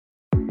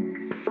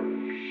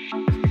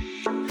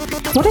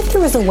What if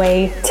there was a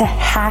way to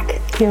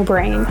hack your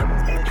brain,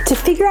 to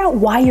figure out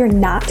why you're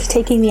not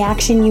taking the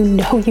action you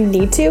know you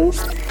need to,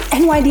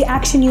 and why the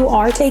action you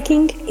are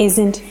taking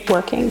isn't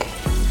working?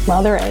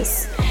 Well, there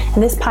is.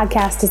 And this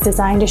podcast is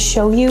designed to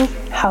show you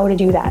how to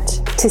do that,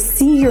 to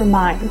see your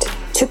mind,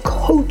 to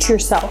coach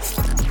yourself,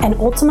 and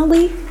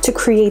ultimately to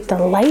create the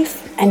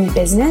life and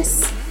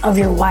business of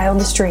your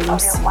wildest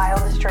dreams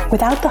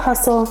without the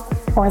hustle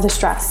or the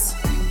stress.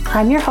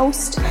 I'm your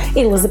host,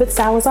 Elizabeth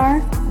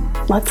Salazar.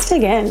 Let's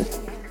dig in.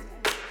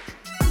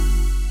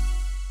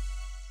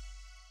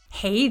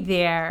 Hey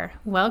there,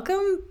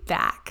 welcome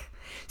back.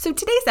 So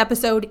today's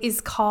episode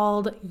is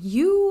called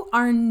You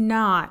Are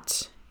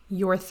Not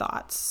Your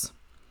Thoughts.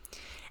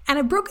 And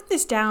I've broken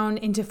this down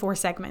into 4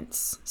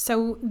 segments.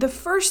 So the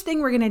first thing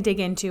we're going to dig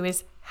into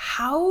is,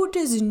 how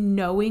does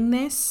knowing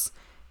this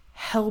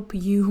help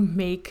you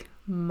make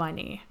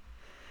money?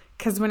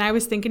 Because when I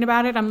was thinking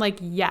about it, I'm like,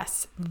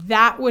 yes,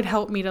 that would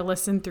help me to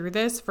listen through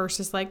this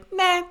versus like,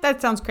 nah, that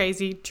sounds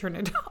crazy, turn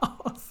it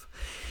off.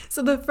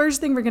 So the first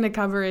thing we're going to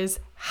cover is,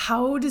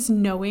 how does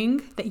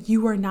knowing that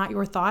you are not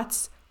your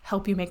thoughts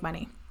help you make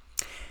money?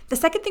 The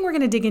second thing we're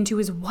going to dig into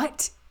is,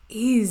 what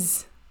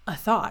is a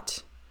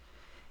thought?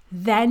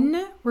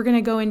 Then we're going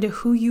to go into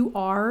who you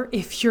are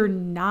if you're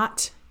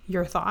not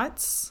your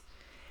thoughts.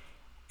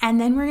 And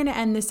then we're going to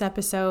end this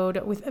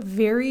episode with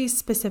very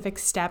specific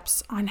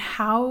steps on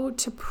how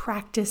to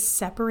practice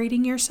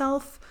separating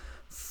yourself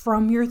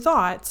from your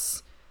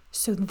thoughts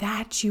so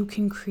that you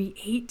can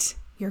create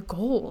your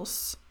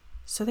goals,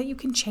 so that you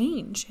can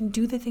change and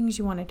do the things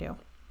you want to do.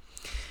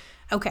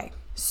 Okay,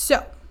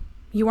 so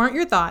you aren't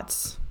your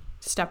thoughts.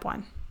 Step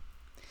 1.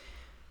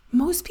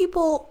 Most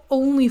people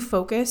only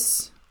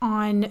focus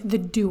on the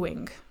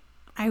doing.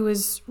 I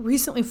was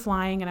recently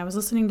flying and I was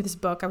listening to this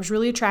book. I was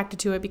really attracted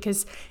to it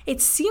because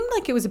it seemed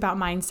like it was about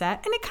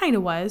mindset, and it kind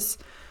of was.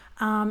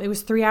 It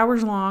was 3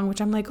 hours long,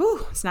 which I'm like,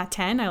 oh, it's not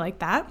 10. I like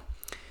that.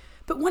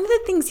 But one of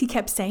the things he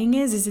kept saying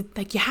is it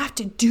like, you have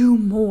to do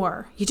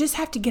more. You just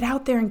have to get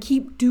out there and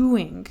keep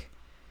doing.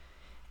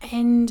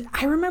 And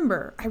I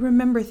remember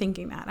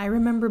thinking that. I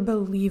remember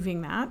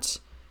believing that.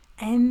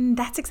 And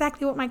that's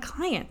exactly what my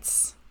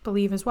clients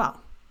believe as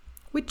well,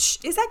 which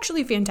is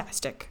actually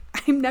fantastic.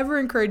 I'm never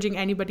encouraging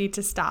anybody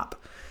to stop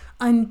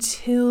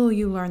until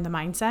you learn the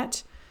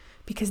mindset,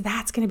 because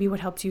that's going to be what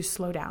helps you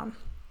slow down.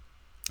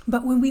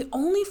 But when we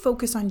only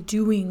focus on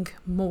doing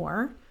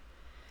more,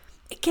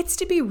 it gets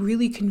to be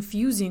really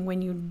confusing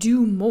when you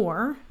do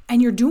more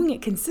and you're doing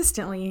it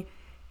consistently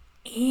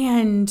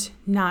and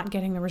not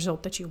getting the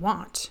result that you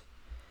want.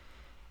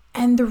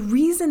 And the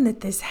reason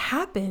that this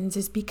happens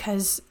is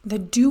because the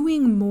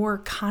doing more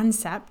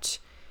concept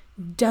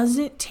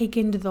doesn't take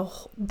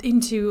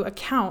into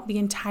account the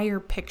entire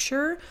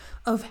picture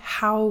of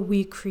how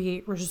we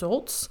create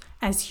results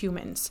as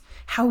humans,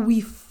 how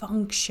we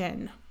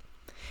function.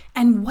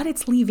 And what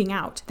it's leaving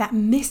out, that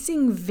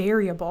missing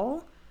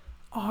variable,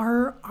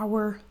 are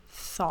our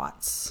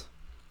thoughts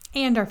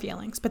and our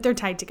feelings, but they're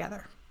tied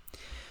together.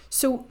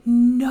 So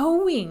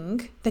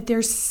knowing that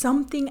there's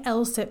something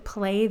else at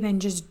play than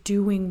just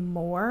doing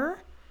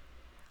more,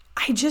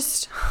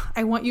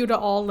 I want you to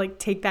all like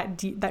take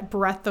that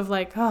breath of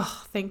like,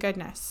 oh, thank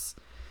goodness,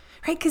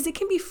 right? Because it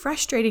can be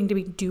frustrating to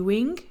be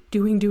doing,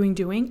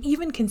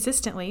 even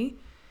consistently,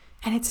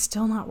 and it's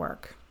still not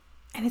work.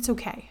 And it's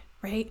okay,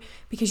 right?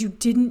 Because you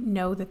didn't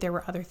know that there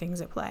were other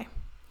things at play.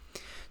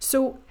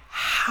 So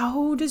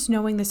how does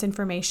knowing this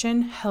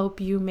information help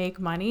you make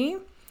money?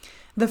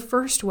 The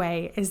first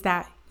way is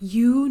that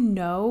you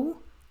know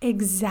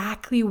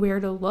exactly where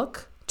to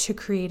look to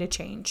create a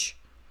change.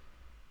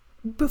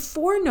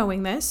 Before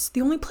knowing this,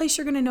 the only place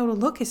you're going to know to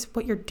look is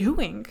what you're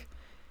doing.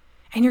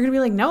 And you're going to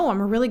be like, no,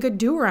 I'm a really good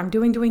doer. I'm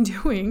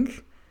doing.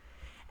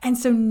 And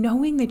so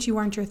knowing that you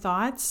aren't your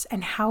thoughts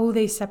and how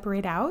they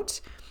separate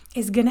out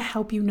is going to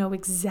help you know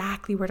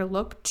exactly where to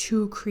look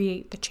to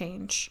create the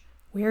change,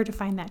 where to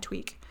find that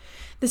tweak.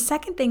 The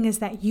second thing is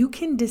that you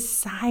can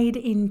decide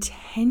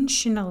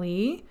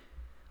intentionally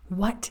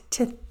what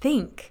to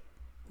think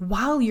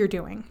while you're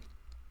doing.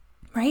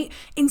 Right?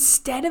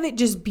 Instead of it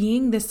just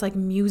being this like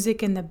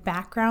music in the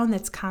background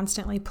that's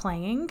constantly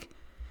playing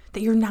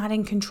that you're not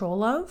in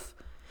control of,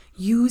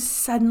 you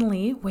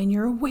suddenly, when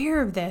you're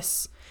aware of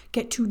this,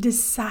 get to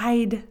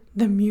decide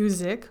the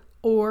music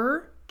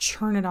or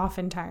turn it off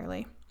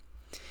entirely.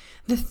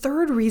 The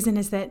third reason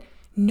is that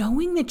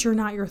knowing that you're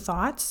not your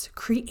thoughts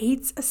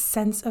creates a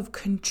sense of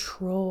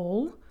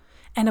control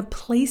and a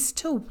place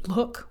to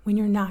look when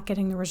you're not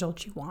getting the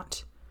results you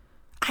want.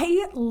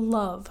 I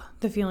love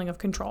the feeling of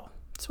control.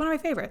 It's one of my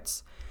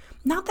favorites.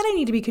 Not that I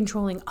need to be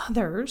controlling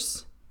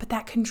others, but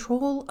that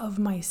control of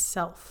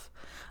myself,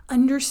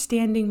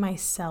 understanding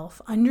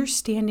myself,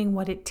 understanding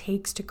what it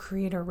takes to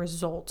create a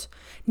result,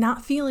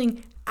 not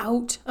feeling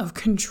out of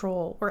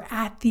control or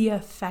at the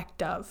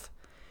effect of.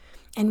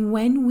 And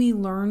when we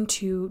learn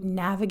to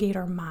navigate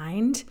our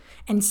mind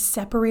and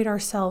separate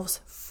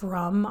ourselves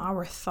from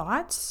our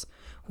thoughts,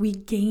 we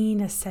gain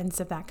a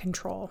sense of that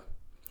control.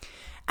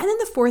 And then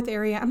the fourth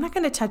area, I'm not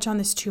going to touch on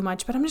this too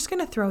much, but I'm just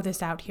going to throw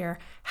this out here.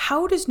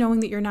 How does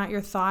knowing that you're not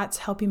your thoughts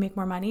help you make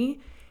more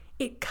money?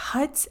 It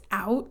cuts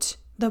out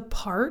the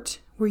part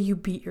where you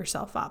beat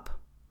yourself up.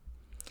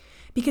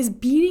 Because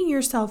beating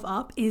yourself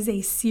up is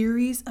a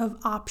series of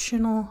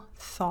optional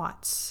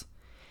thoughts,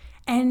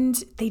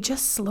 and they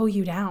just slow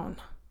you down.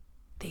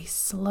 They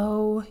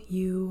slow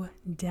you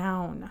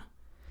down.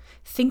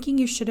 Thinking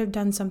you should have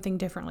done something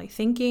differently,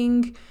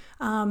 thinking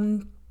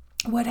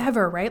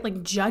whatever, right?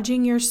 Like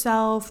judging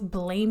yourself,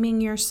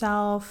 blaming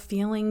yourself,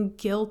 feeling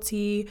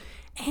guilty,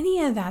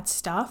 any of that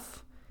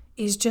stuff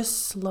is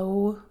just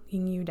slowing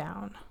you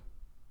down.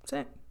 That's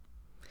it.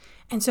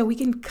 And so we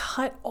can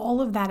cut all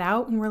of that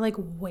out and we're like,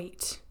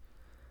 wait,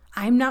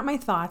 I'm not my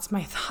thoughts.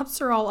 My thoughts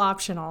are all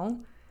optional.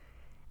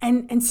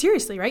 And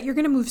seriously, right? You're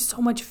going to move so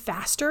much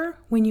faster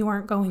when you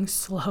aren't going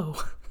slow.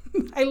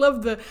 I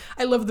love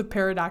the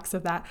paradox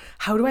of that.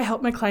 How do I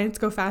help my clients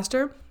go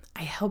faster?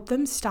 I help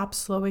them stop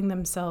slowing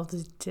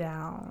themselves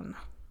down.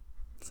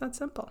 It's that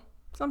simple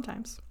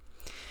sometimes.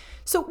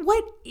 So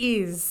what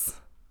is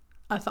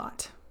a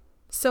thought?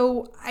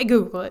 So I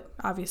Google it,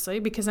 obviously,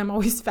 because I'm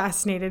always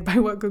fascinated by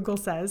what Google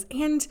says.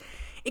 And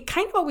it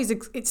kind of always,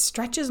 it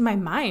stretches my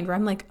mind where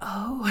I'm like,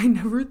 oh, I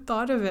never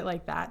thought of it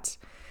like that.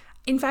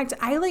 In fact,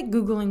 I like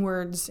Googling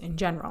words in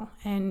general.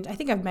 And I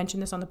think I've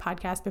mentioned this on the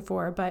podcast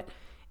before, but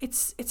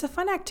it's a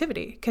fun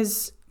activity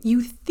because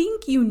you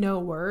think you know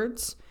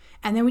words.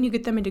 And then when you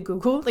get them into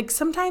Google, like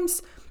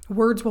sometimes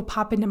words will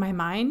pop into my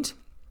mind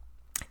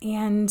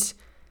and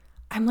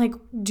I'm like,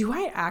 do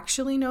I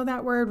actually know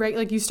that word, right?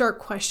 Like you start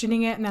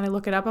questioning it and then I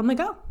look it up. I'm like,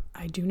 oh,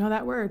 I do know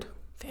that word.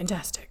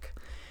 Fantastic.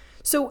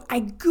 So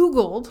I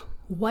Googled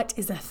what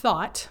is a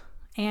thought,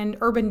 and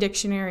Urban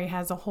Dictionary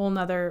has a whole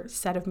nother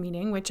set of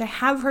meaning, which I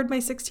have heard my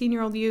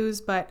 16-year-old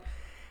use, but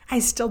I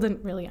still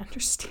didn't really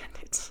understand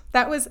it.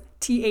 That was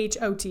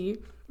THOT.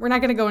 We're not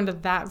going to go into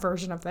that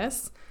version of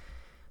this.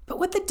 But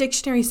what the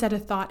dictionary said a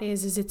thought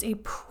is it's a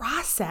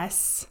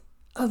process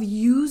of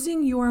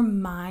using your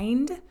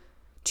mind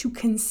to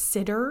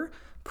consider,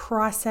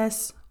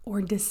 process,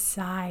 or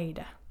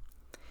decide.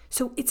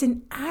 So it's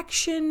an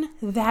action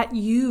that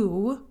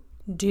you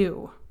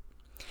do.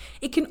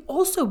 It can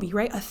also be,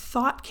 right? A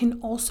thought can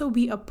also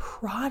be a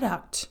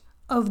product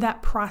of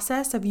that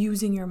process of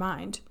using your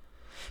mind.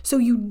 So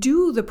you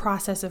do the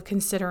process of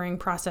considering,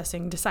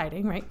 processing,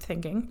 deciding, right?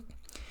 Thinking.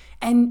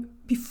 And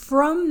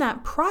from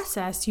that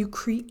process, you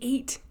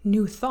create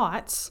new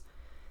thoughts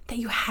that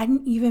you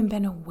hadn't even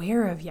been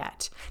aware of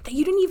yet, that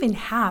you didn't even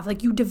have,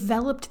 like you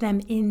developed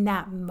them in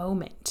that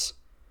moment.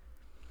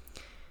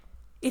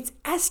 It's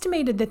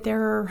estimated that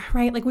there are,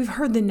 right, like we've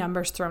heard the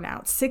numbers thrown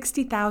out,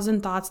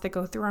 60,000 thoughts that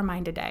go through our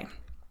mind a day.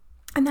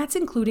 And that's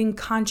including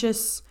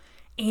conscious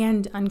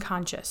and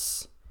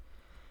unconscious.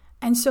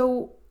 And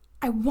so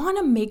I want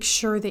to make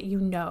sure that you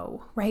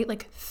know, right,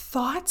 like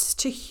thoughts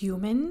to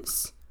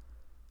humans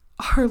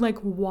are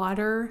like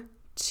water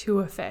to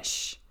a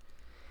fish.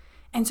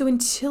 And so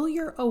until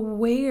you're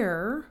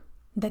aware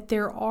that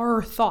there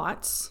are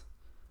thoughts,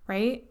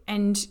 right,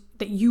 and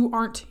that you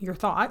aren't your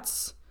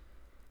thoughts,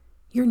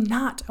 you're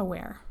not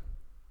aware.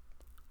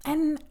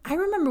 And I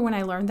remember when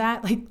I learned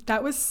that, like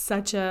that was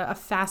such a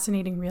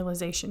fascinating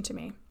realization to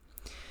me.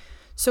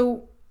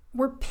 So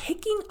we're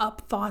picking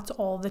up thoughts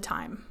all the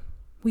time.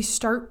 We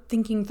start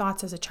thinking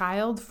thoughts as a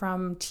child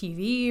from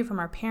TV, from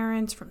our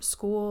parents, from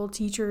school,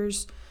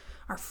 teachers,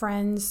 our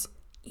friends,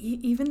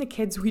 even the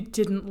kids we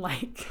didn't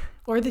like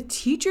or the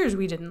teachers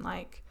we didn't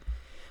like.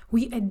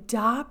 We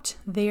adopt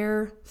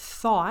their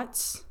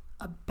thoughts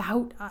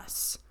about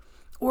us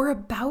or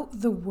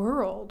about the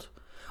world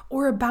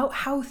or about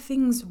how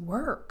things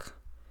work.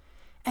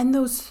 And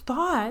those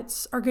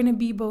thoughts are going to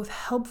be both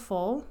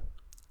helpful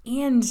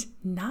and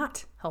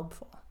not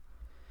helpful.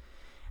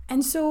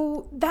 And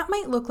so that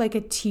might look like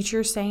a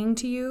teacher saying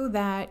to you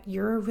that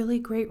you're a really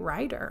great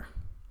writer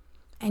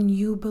and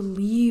you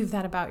believe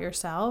that about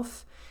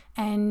yourself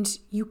and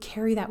you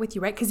carry that with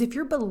you, right? Because if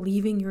you're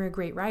believing you're a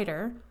great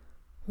writer,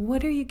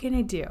 what are you going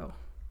to do?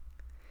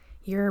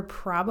 You're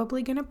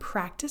probably going to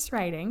practice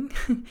writing.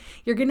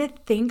 You're going to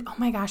think, oh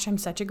my gosh, I'm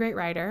such a great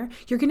writer.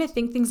 You're going to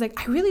think things like,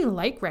 I really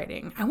like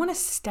writing. I want to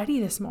study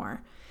this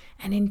more.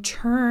 And in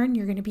turn,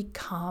 you're going to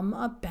become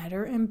a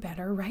better and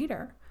better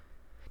writer.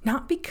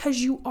 Not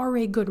because you are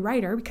a good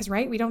writer, because,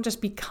 right, we don't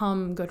just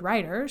become good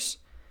writers,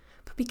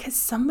 but because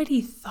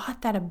somebody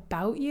thought that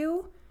about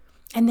you,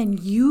 and then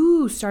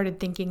you started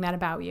thinking that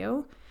about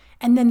you,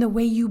 and then the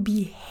way you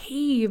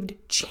behaved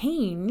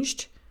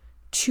changed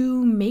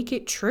to make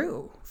it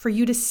true, for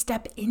you to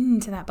step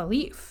into that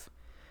belief.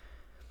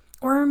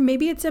 Or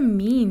maybe it's a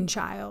mean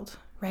child,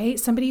 right?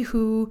 Somebody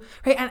who,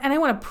 right? And I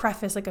want to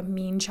preface like a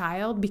mean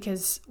child,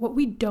 because what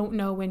we don't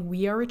know when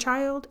we are a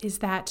child is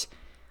that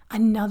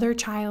another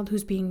child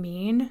who's being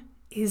mean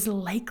is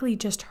likely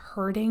just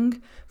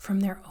hurting from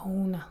their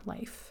own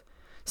life.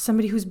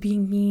 Somebody who's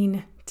being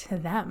mean to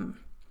them.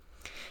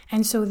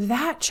 And so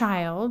that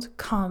child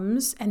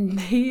comes and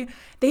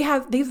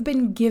they've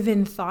been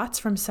given thoughts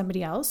from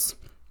somebody else,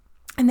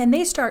 and then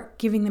they start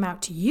giving them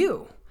out to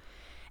you.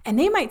 And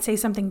they might say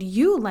something to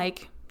you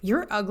like,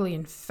 "You're ugly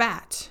and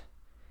fat."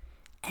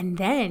 And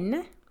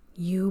then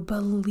you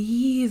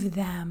believe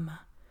them,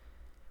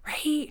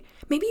 right?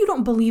 Maybe you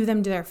don't believe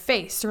them to their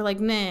face. They're like,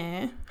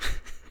 "Nah,"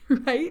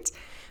 right?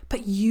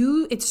 But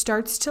it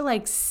starts to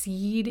like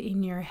seed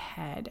in your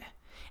head,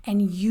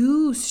 and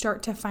you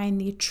start to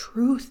find the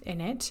truth in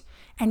it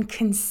and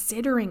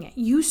considering it.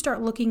 You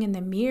start looking in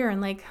the mirror and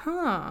like,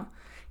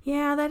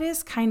 yeah, that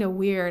is kind of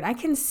weird. I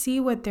can see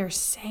what they're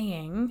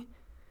saying.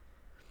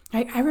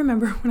 I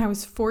remember when I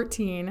was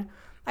 14,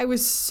 I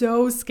was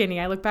so skinny.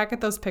 I look back at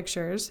those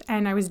pictures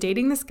and I was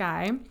dating this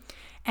guy,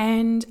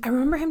 and I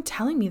remember him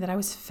telling me that I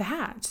was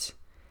fat.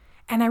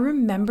 And I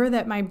remember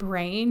that my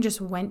brain just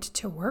went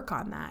to work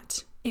on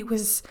that. It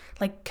was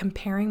like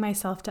comparing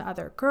myself to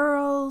other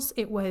girls.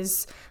 It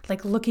was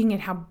like looking at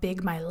how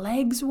big my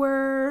legs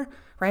were,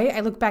 right? I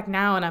look back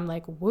now and I'm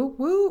like, woo,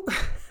 woo.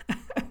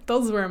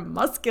 Those were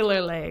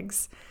muscular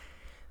legs.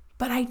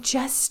 But I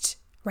just,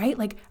 right?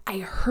 Like I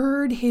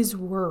heard his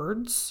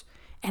words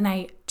and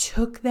I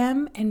took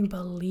them and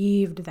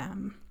believed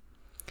them.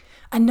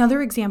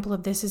 Another example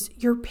of this is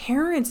your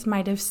parents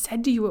might have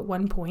said to you at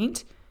one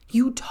point,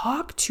 "You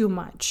talk too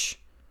much."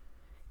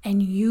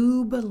 And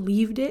you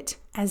believed it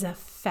as a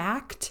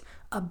fact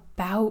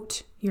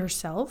about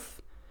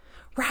yourself,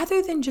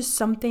 rather than just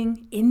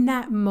something in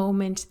that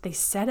moment they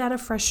said out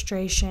of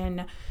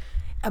frustration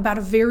about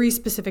a very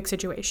specific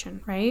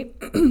situation, right?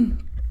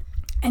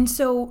 And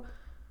so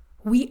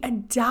we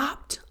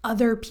adopt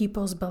other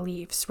people's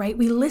beliefs, right?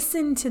 We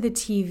listen to the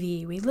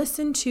TV, we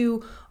listen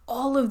to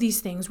all of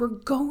these things. We're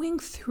going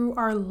through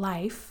our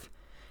life,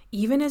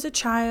 even as a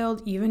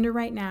child, even to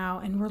right now,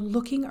 and we're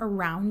looking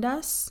around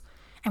us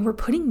and we're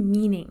putting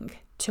meaning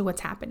to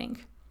what's happening.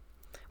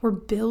 We're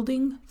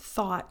building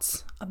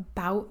thoughts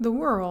about the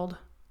world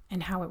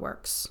and how it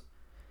works.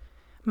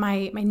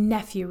 My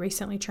nephew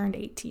recently turned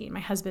 18, my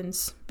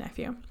husband's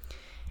nephew.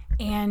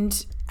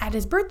 And at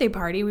his birthday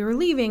party, we were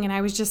leaving and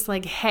I was just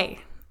like, hey,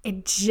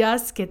 it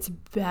just gets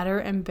better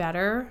and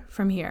better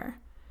from here.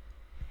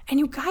 And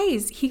you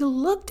guys, he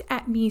looked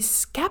at me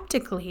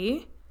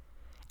skeptically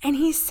and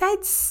he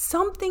said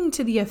something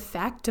to the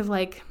effect of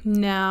like,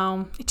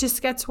 no, it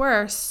just gets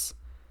worse.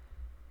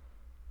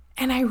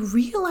 And I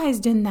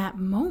realized in that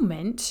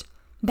moment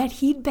that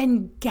he'd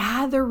been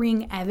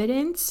gathering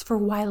evidence for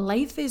why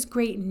life is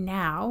great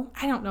now.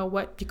 I don't know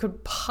what you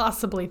could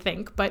possibly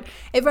think, but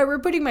if I were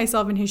putting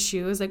myself in his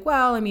shoes, like,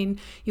 well, I mean,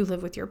 you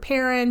live with your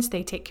parents,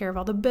 they take care of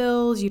all the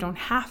bills, you don't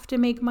have to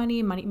make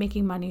money.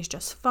 Making money is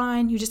just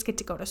fun. You just get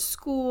to go to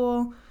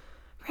school,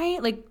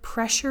 right? Like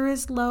pressure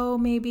is low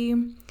maybe.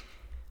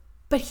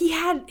 But he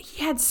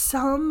had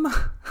some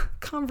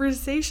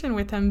conversation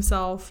with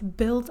himself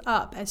built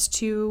up as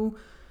to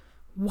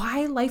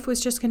why life was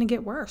just going to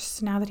get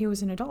worse now that he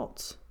was an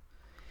adult.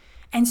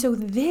 And so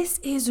this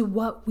is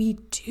what we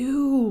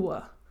do.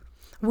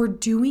 We're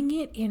doing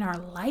it in our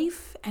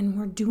life and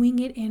we're doing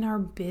it in our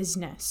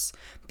business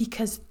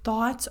because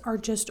thoughts are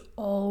just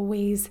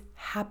always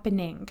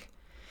happening.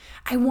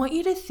 I want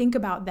you to think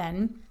about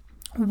then,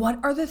 what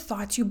are the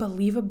thoughts you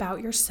believe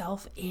about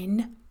yourself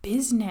in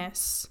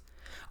business?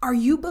 Are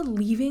you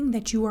believing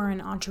that you are an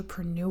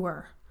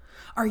entrepreneur?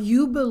 Are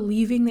you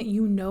believing that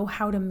you know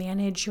how to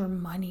manage your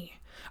money?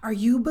 Are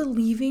you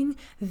believing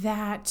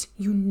that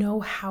you know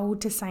how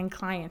to sign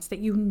clients, that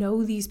you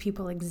know these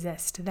people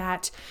exist,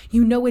 that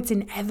you know it's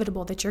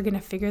inevitable that you're going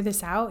to figure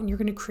this out and you're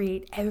going to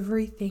create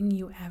everything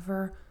you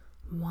ever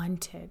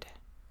wanted?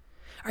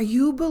 Are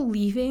you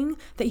believing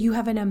that you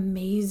have an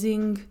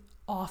amazing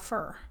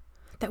offer,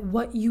 that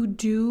what you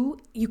do,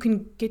 you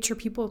can get your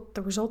people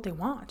the result they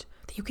want,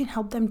 that you can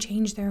help them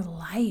change their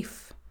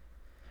life,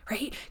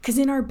 right? Because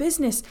in our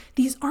business,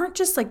 these aren't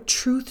just like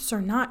truths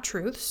or not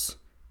truths,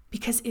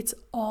 because it's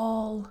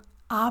all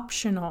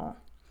optional.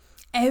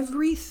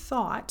 Every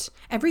thought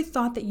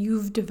that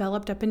you've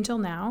developed up until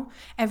now,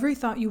 every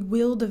thought you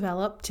will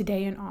develop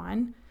today and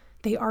on,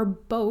 they are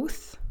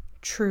both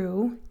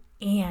true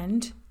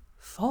and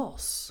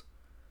false.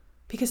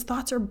 Because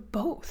thoughts are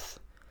both.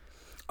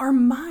 Our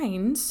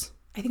minds,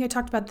 I think I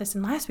talked about this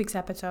in last week's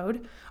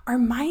episode, our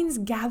minds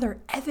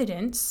gather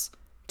evidence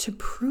to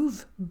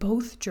prove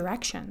both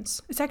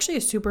directions. It's actually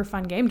a super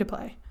fun game to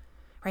play,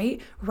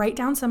 right? Write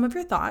down some of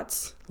your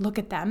thoughts, look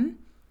at them,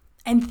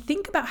 and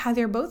think about how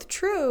they're both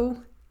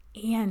true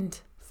and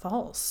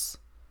false.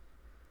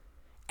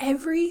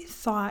 Every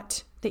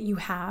thought that you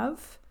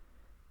have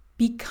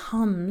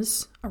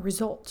becomes a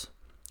result.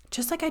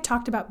 Just like I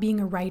talked about being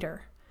a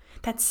writer,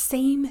 that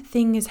same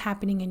thing is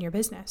happening in your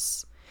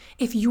business.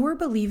 If you're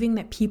believing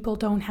that people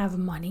don't have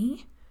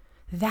money,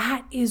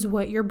 that is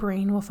what your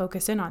brain will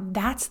focus in on.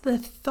 That's the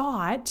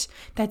thought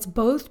that's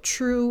both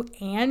true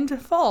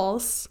and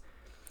false.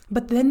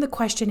 But then the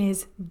question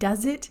is,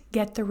 does it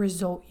get the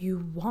result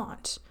you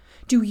want?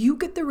 Do you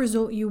get the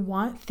result you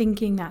want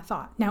thinking that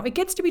thought? Now, it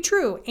gets to be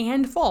true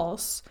and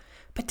false,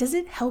 but does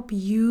it help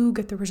you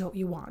get the result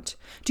you want?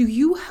 Do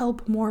you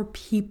help more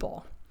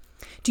people?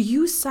 Do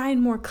you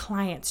sign more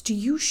clients? Do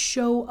you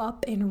show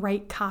up and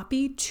write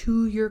copy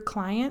to your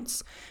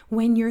clients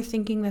when you're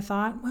thinking the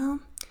thought, well,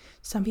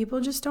 some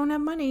people just don't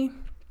have money?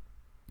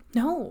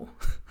 No.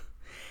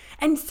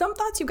 And some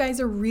thoughts, you guys,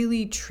 are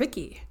really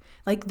tricky.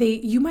 Like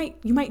you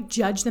might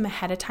judge them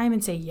ahead of time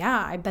and say,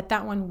 yeah, I bet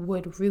that one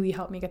would really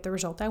help me get the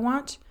result I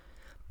want.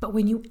 But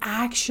when you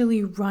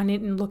actually run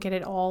it and look at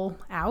it all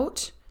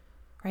out,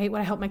 right?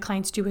 What I help my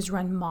clients do is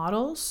run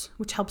models,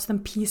 which helps them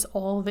piece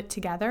all of it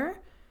together,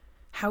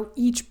 how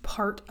each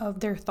part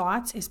of their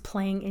thoughts is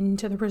playing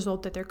into the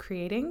result that they're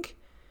creating.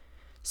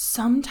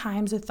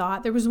 Sometimes a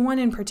thought, there was one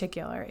in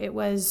particular, it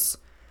was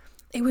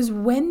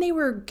when they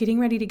were getting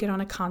ready to get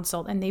on a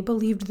consult and they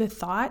believed the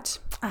thought,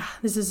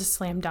 this is a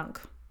slam dunk,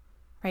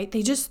 right?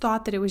 They just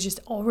thought that it was just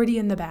already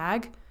in the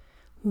bag.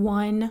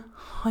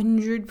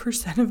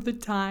 100% of the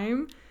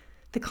time,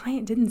 the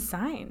client didn't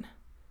sign.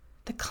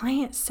 The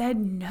client said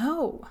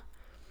no.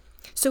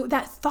 So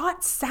that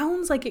thought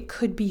sounds like it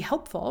could be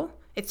helpful.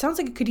 It sounds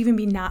like it could even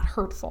be not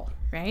hurtful,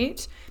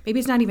 right? Maybe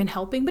it's not even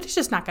helping, but it's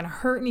just not going to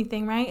hurt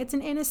anything, right? It's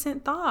an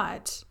innocent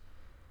thought.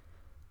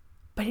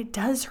 But it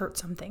does hurt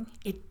something.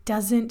 It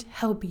doesn't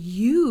help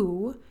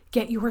you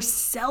get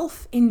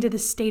yourself into the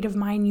state of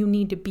mind you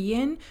need to be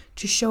in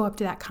to show up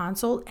to that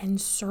consult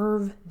and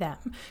serve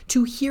them,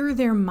 to hear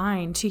their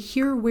mind, to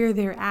hear where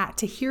they're at,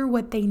 to hear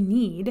what they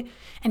need,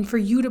 and for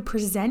you to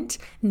present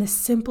in the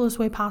simplest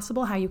way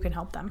possible how you can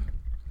help them.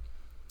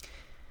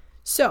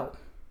 So,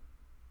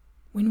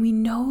 when we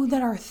know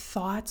that our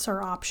thoughts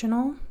are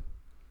optional,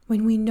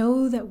 when we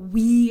know that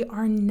we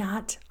are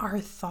not our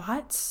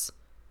thoughts,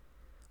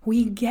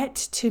 we get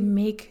to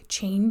make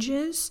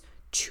changes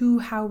to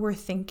how we're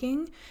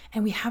thinking,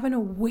 and we have an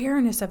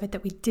awareness of it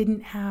that we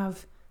didn't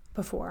have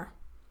before,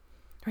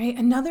 right?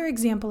 Another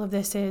example of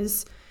this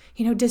is,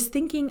 does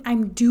thinking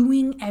I'm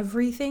doing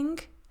everything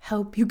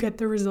help you get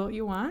the result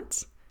you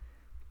want?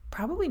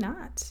 Probably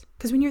not.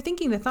 Because when you're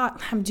thinking the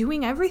thought, I'm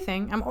doing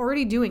everything, I'm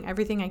already doing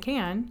everything I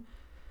can,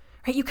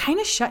 right? You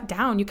kind of shut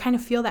down. You kind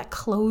of feel that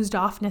closed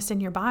offness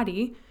in your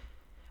body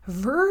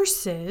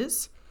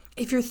versus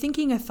if you're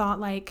thinking a thought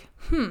like,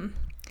 and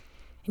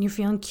you're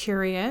feeling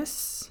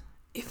curious,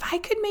 if I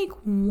could make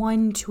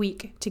one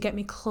tweak to get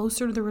me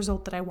closer to the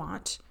result that I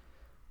want,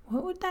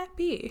 what would that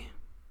be?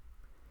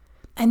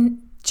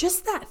 And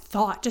just that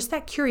thought, just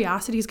that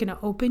curiosity is going to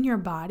open your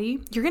body.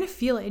 You're going to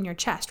feel it in your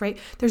chest, right?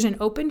 There's an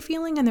open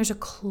feeling and there's a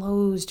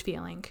closed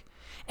feeling.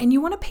 And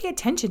you want to pay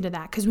attention to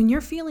that because when you're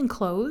feeling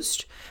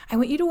closed, I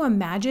want you to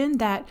imagine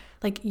that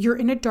like you're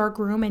in a dark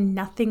room and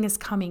nothing is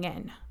coming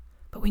in.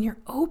 But when you're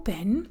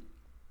open,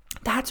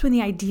 that's when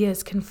the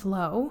ideas can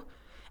flow.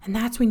 And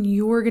that's when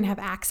you're going to have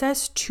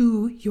access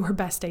to your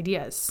best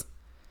ideas.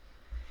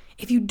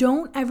 If you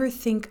don't ever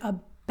think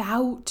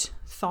about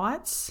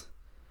thoughts,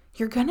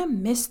 you're going to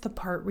miss the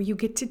part where you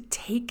get to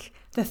take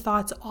the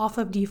thoughts off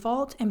of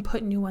default and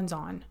put new ones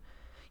on.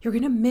 You're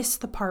going to miss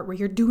the part where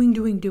you're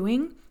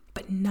doing,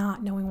 but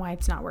not knowing why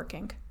it's not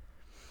working.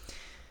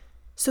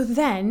 So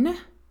then,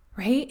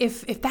 right,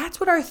 if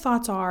that's what our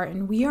thoughts are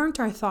and we aren't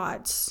our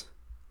thoughts,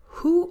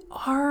 who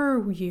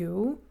are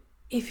you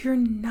if you're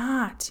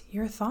not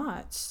your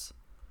thoughts?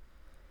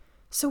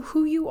 So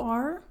who you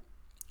are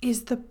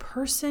is the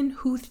person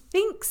who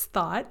thinks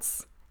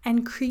thoughts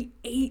and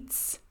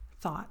creates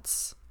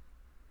thoughts.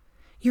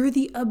 You're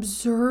the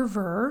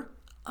observer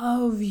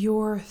of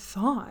your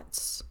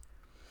thoughts.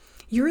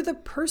 You're the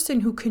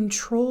person who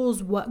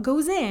controls what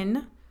goes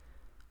in,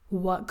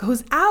 what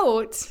goes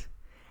out,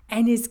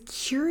 and is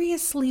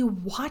curiously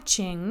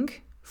watching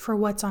for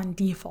what's on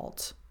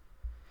default.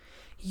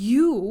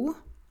 You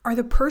are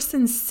the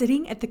person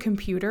sitting at the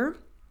computer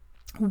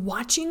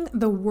watching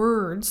the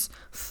words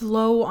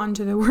flow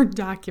onto the Word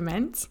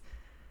document,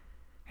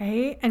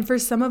 right? And for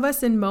some of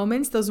us in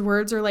moments, those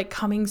words are like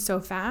coming so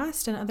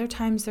fast and other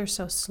times they're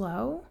so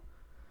slow.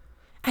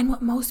 And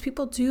what most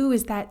people do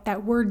is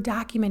that Word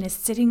document is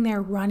sitting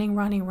there running,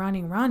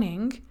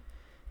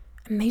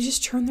 and they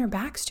just turn their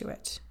backs to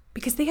it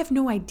because they have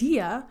no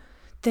idea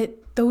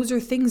that those are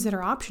things that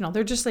are optional.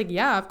 They're just like,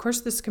 yeah, of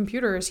course this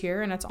computer is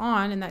here and it's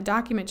on and that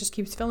document just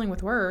keeps filling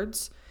with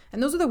words.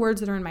 And those are the words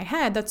that are in my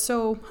head. That's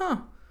so,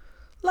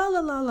 la, la,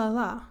 la, la,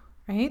 la,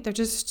 right?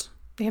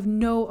 They have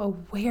no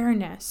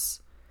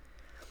awareness.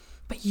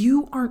 But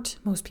you aren't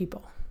most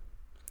people.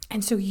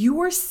 And so you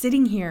are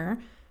sitting here,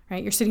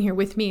 right? You're sitting here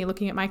with me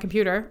looking at my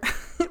computer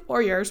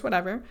or yours,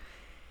 whatever.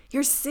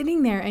 You're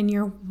sitting there and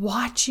you're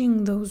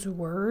watching those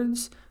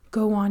words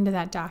go onto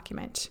that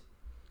document.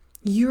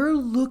 You're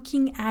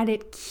looking at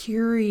it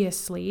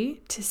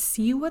curiously to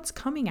see what's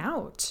coming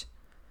out.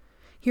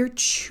 You're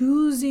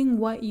choosing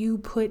what you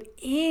put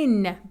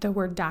in the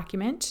Word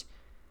document,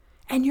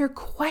 and you're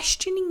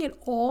questioning it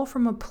all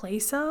from a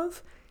place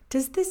of,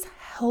 does this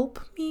help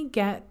me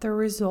get the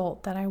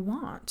result that I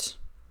want?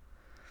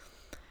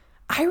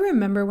 I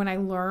remember when I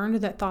learned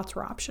that thoughts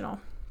were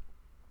optional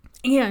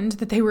and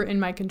that they were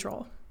in my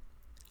control.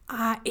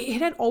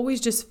 It had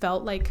always just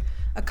felt like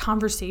a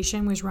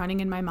conversation was running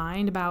in my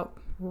mind about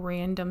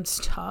random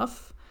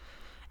stuff.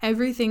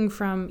 Everything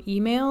from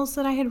emails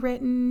that I had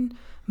written,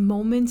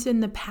 moments in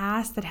the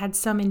past that had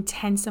some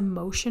intense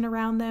emotion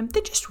around them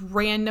that just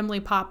randomly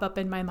pop up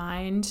in my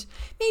mind.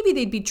 Maybe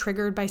they'd be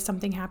triggered by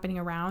something happening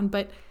around,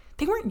 but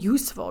they weren't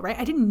useful, right?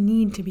 I didn't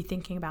need to be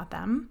thinking about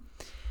them.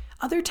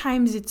 Other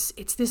times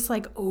it's this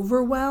like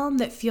overwhelm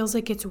that feels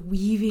like it's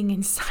weaving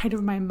inside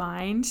of my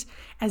mind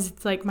as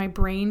it's like my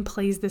brain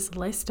plays this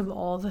list of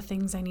all the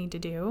things I need to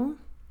do.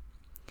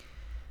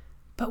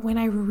 But when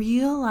I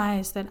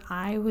realized that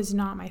I was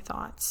not my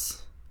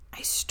thoughts,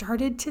 I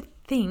started to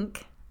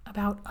think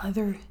about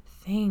other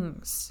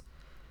things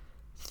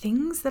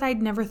that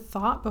I'd never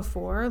thought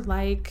before.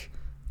 Like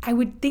I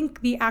would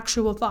think the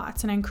actual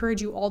thoughts, and I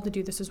encourage you all to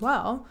do this as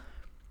well.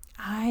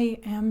 I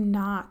am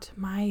not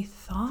my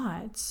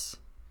thoughts.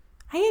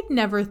 I had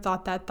never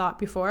thought that thought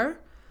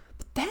before.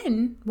 But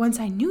then once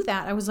I knew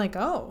that, I was like,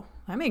 oh,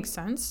 that makes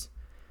sense.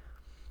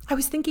 I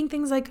was thinking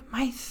things like,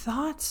 my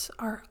thoughts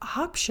are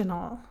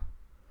optional,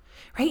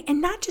 right?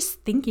 And not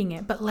just thinking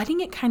it, but letting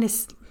it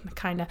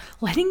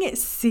letting it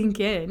sink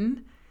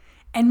in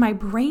and my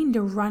brain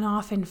to run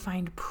off and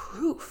find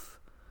proof.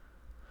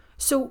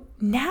 So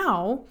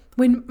now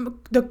when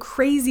the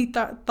crazy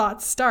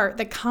thoughts start,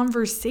 the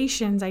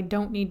conversations I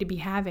don't need to be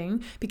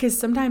having, because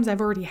sometimes I've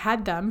already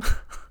had them,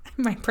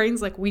 my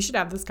brain's like, we should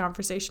have this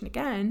conversation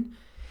again.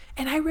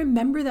 And I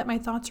remember that my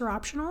thoughts are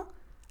optional.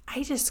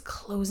 I just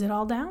close it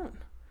all down.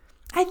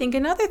 I think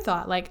another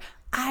thought, like,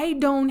 I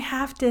don't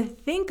have to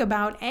think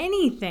about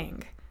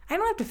anything. I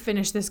don't have to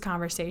finish this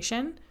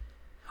conversation.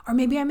 Or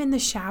maybe I'm in the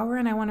shower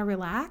and I want to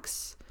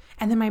relax,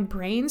 and then my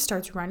brain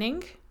starts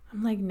running.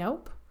 I'm like,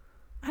 nope,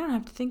 I don't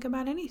have to think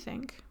about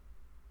anything.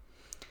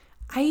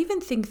 I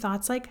even think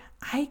thoughts like,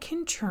 I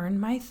can turn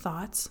my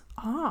thoughts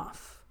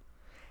off.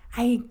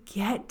 I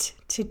get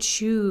to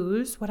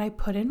choose what I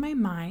put in my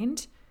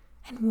mind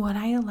and what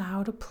I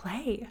allow to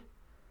play.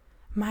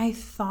 My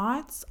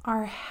thoughts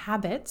are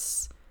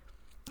habits,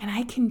 and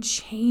I can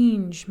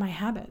change my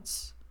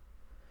habits,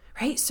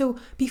 right? So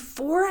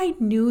before I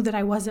knew that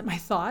I wasn't my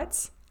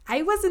thoughts,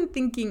 I wasn't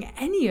thinking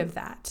any of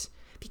that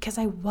because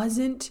I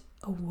wasn't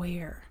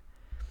aware.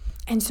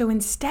 And so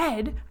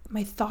instead,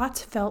 my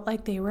thoughts felt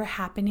like they were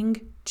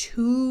happening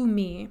to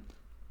me.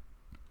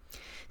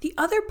 The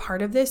other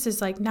part of this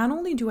is like, not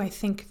only do I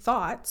think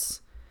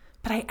thoughts,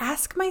 but I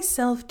ask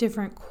myself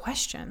different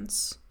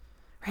questions,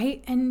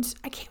 right? And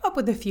I came up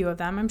with a few of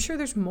them. I'm sure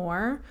there's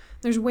more.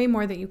 There's way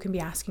more that you can be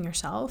asking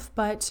yourself.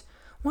 But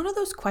one of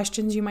those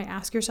questions you might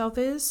ask yourself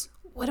is,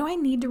 what do I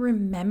need to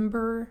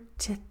remember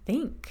to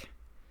think?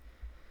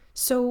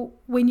 So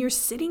when you're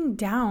sitting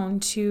down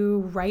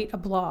to write a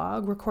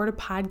blog, record a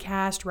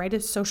podcast, write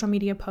a social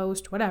media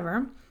post,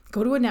 whatever,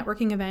 go to a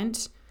networking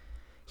event,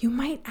 you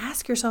might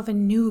ask yourself a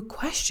new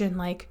question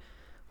like,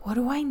 what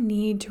do I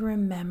need to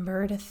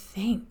remember to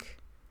think?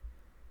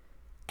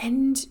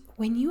 And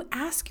when you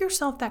ask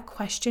yourself that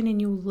question and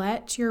you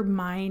let your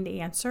mind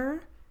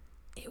answer,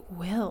 it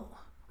will.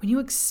 When you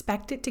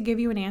expect it to give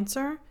you an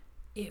answer,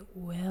 it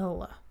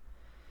will.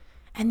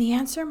 And the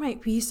answer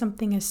might be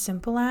something as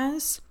simple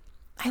as,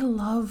 I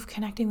love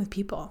connecting with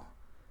people.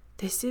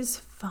 This is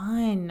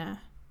fun.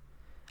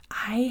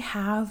 I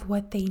have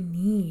what they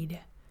need.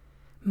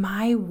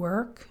 My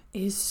work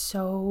is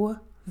so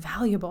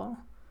valuable.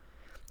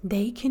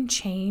 They can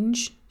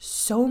change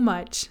so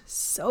much,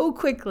 so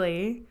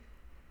quickly,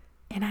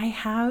 and I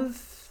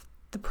have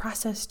the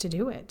process to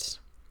do it,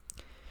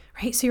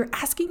 right? So you're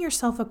asking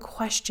yourself a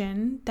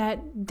question that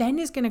then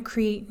is going to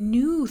create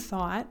new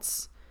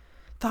thoughts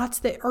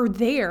that are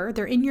there,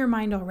 they're in your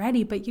mind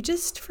already, but you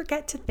just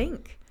forget to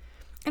think.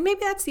 And maybe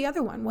that's the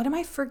other one. What am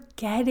I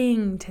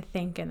forgetting to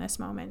think in this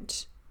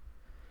moment?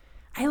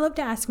 I love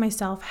to ask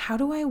myself, how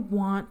do I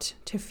want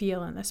to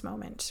feel in this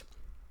moment?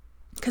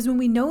 Because when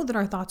we know that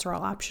our thoughts are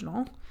all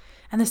optional,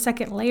 and the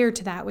second layer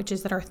to that, which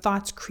is that our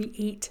thoughts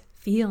create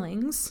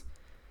feelings,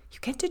 you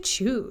get to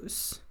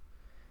choose.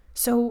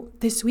 So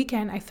this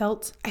weekend, I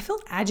felt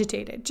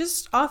agitated.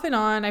 Just off and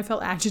on, I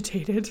felt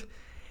agitated.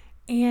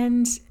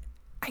 And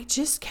I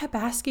just kept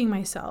asking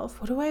myself,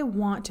 what do I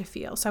want to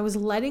feel? So I was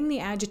letting the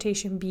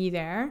agitation be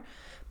there,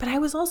 but I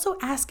was also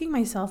asking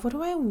myself, what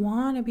do I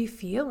want to be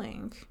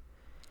feeling?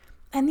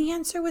 And the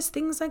answer was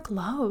things like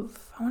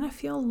love. I want to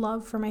feel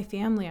love for my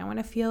family. I want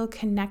to feel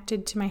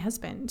connected to my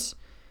husband.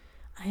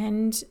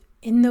 And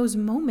in those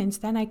moments,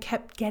 then I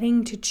kept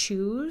getting to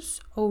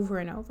choose over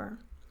and over.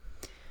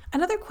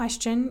 Another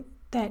question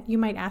that you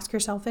might ask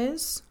yourself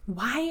is,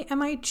 why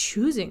am I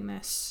choosing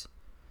this?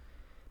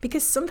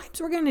 Because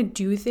sometimes we're going to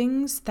do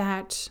things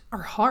that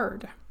are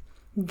hard,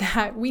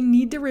 that we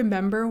need to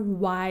remember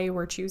why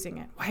we're choosing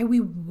it, why we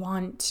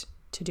want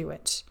to do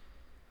it.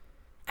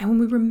 And when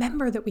we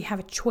remember that we have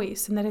a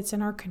choice and that it's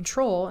in our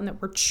control and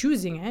that we're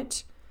choosing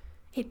it,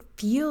 it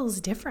feels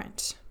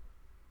different.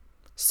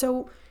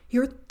 So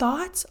your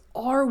thoughts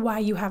are why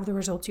you have the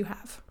results you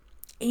have.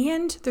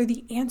 And they're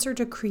the answer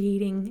to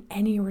creating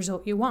any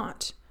result you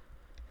want.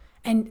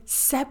 And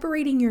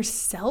separating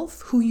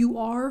yourself, who you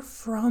are,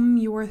 from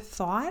your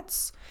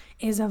thoughts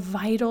is a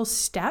vital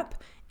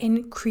step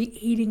in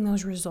creating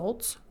those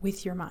results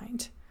with your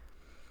mind.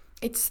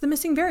 it's the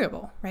missing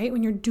variable, right?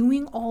 When you're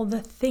doing all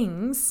the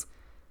things,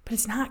 but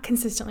it's not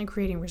consistently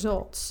creating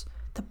results,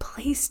 the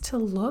place to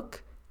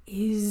look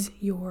is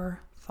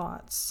your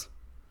thoughts.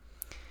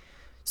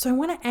 So I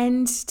want to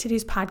end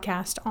today's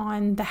podcast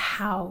on the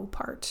how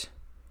part.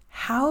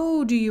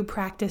 How do you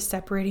practice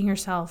separating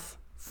yourself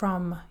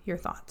from your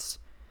thoughts?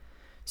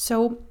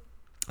 So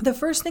the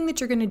first thing that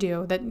you're going to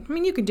do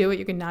you can do it,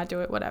 you can not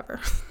do it, whatever.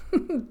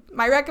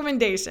 My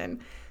recommendation,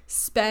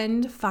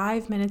 spend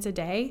 5 minutes a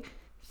day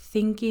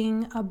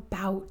thinking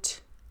about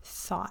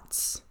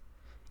thoughts.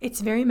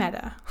 It's very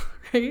meta,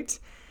 right?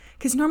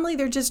 Because normally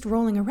they're just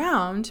rolling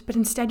around, but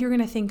instead you're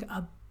going to think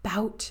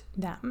about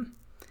them,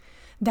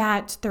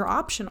 that they're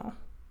optional,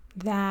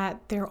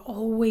 that they're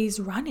always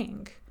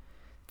running,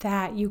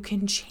 that you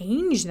can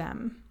change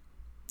them,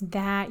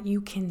 that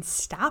you can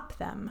stop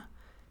them.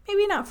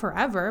 Maybe not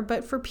forever,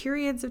 but for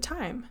periods of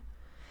time,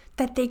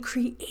 that they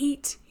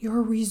create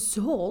your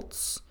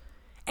results,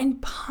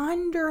 and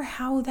ponder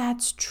how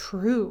that's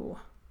true.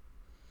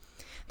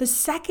 The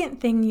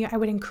second thing I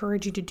would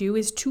encourage you to do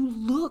is to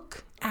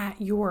look at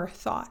your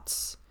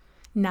thoughts.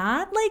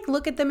 Not like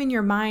look at them in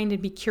your mind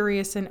and be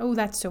curious and, oh,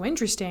 that's so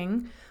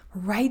interesting.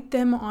 Write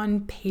them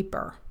on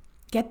paper.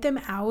 Get them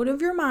out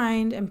of your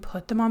mind and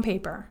put them on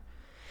paper.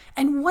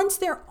 And once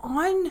they're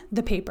on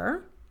the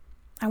paper,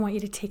 I want you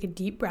to take a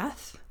deep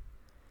breath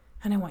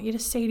and I want you to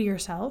say to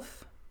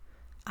yourself,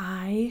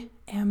 I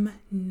am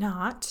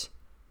not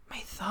my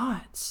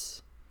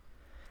thoughts.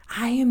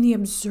 I am the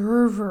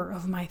observer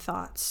of my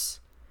thoughts.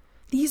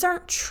 These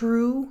aren't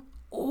true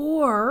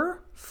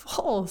or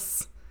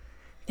false.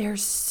 They're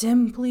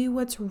simply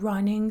what's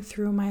running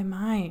through my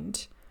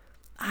mind.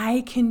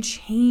 I can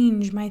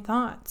change my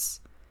thoughts.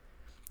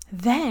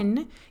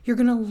 Then you're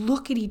going to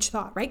look at each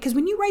thought, right? Because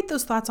when you write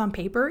those thoughts on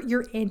paper,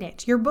 you're in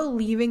it. You're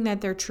believing that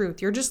they're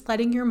truth. You're just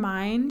letting your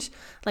mind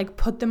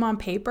put them on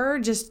paper,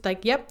 just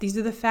yep, these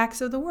are the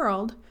facts of the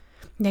world.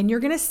 Then you're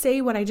going to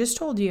say what I just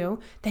told you.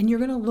 Then you're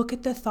going to look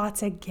at the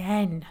thoughts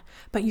again,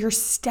 but you're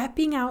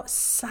stepping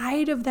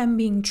outside of them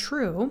being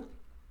true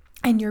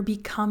and you're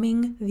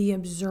becoming the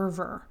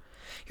observer.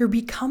 You're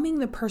becoming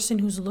the person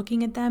who's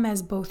looking at them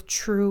as both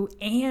true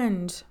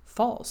and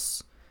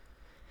false.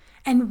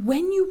 And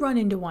when you run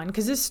into one,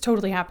 because this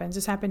totally happens,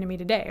 this happened to me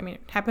today.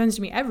 It happens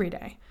to me every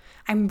day.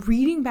 I'm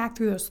reading back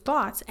through those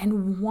thoughts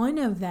and one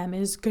of them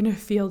is going to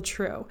feel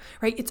true,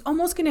 right? It's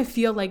almost going to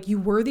feel like you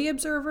were the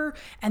observer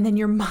and then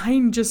your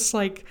mind just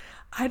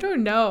I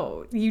don't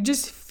know, you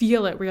just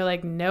feel it where you're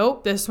like,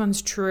 nope, this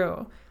one's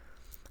true.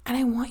 And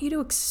I want you to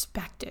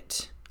expect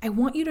it. I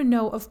want you to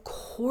know, of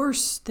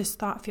course, this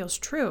thought feels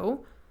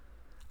true.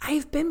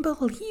 I've been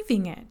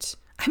believing it.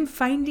 I'm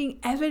finding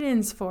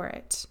evidence for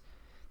it.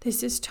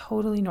 This is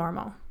totally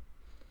normal,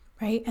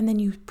 right? And then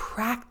you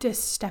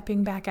practice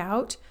stepping back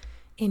out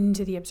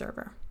into the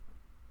observer.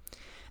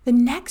 The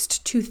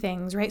next two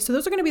things, right? So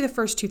those are going to be the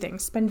first two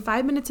things. Spend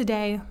 5 minutes a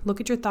day, look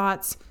at your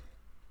thoughts.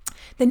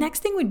 The next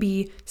thing would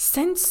be,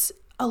 since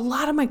a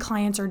lot of my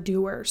clients are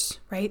doers,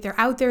 right? They're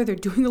out there, they're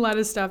doing a lot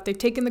of stuff. They've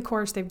taken the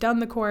course, they've done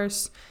the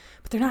course,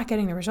 but they're not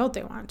getting the result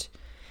they want.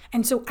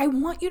 And so I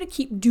want you to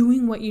keep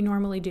doing what you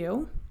normally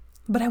do,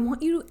 but I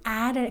want you to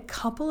add a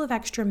couple of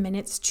extra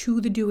minutes to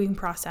the doing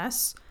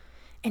process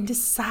and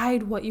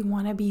decide what you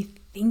want to be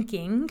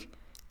thinking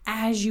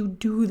as you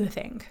do the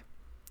thing.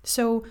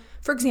 So,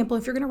 for example,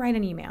 if you're going to write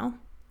an email,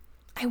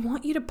 I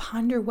want you to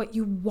ponder what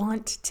you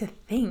want to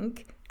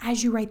think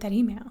as you write that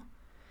email.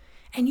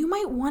 And you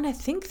might want to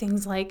think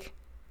things like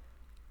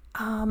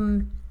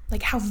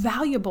how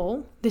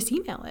valuable this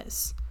email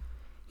is.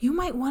 You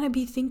might want to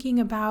be thinking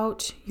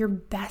about your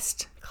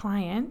best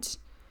client,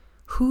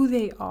 who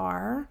they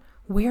are,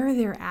 where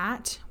they're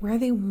at, where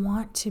they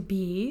want to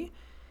be,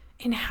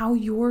 and how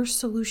your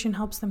solution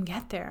helps them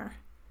get there.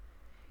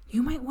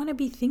 You might want to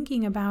be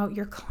thinking about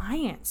your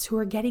clients who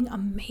are getting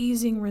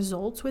amazing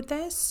results with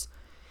this,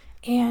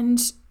 and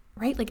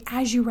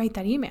as you write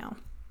that email.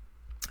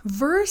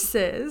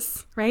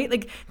 Versus,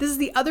 this is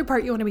the other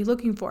part you want to be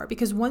looking for,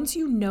 because once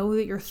you know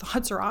that your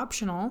thoughts are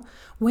optional,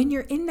 when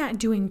you're in that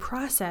doing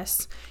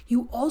process,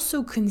 you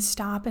also can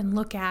stop and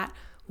look at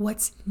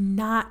what's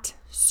not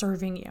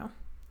serving you.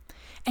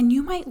 And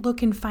you might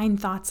look and find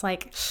thoughts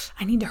like,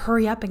 I need to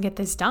hurry up and get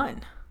this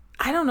done.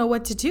 I don't know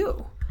what to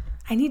do.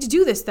 I need to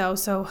do this though,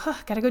 so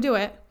gotta go do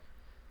it.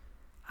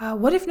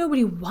 What if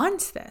nobody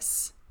wants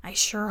this? I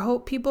sure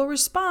hope people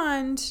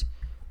respond.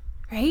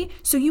 Right?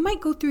 So you might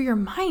go through your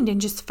mind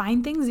and just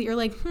find things that you're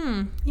like,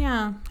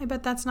 yeah, I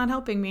bet that's not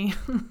helping me.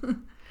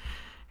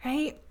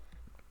 Right?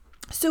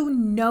 So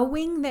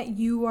knowing that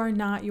you are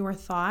not your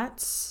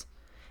thoughts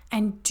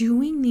and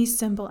doing these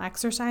simple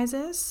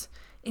exercises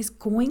is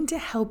going to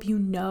help you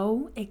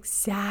know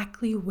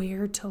exactly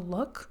where to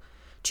look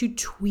to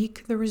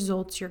tweak the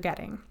results you're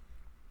getting.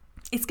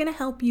 It's going to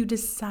help you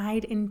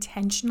decide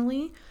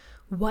intentionally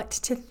what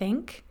to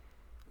think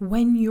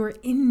when you're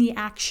in the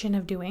action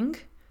of doing.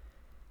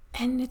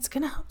 And it's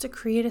going to help to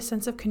create a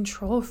sense of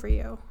control for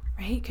you,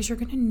 right? Because you're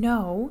going to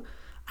know,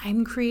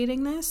 I'm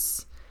creating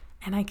this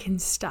and I can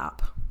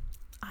stop.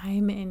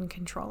 I'm in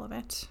control of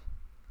it.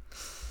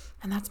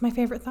 And that's my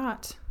favorite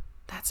thought.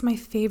 That's my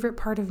favorite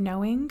part of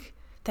knowing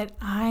that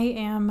I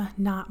am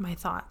not my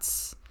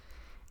thoughts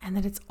and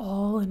that it's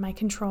all in my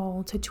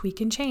control to tweak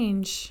and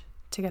change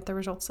to get the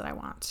results that I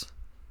want.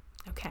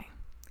 Okay,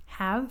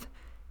 have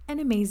an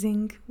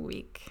amazing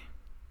week.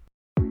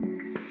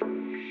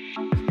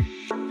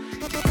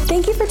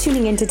 Thank you for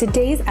tuning in to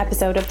today's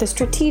episode of the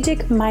Strategic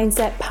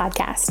Mindset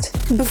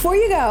Podcast. Before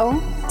you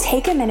go,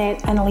 take a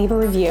minute and leave a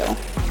review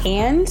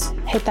and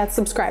hit that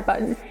subscribe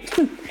button.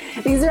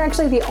 These are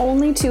actually the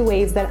only two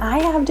ways that I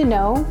have to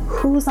know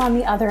who's on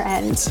the other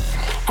end.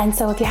 And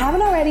so if you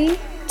haven't already,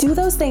 do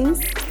those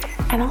things,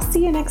 and I'll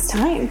see you next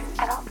time.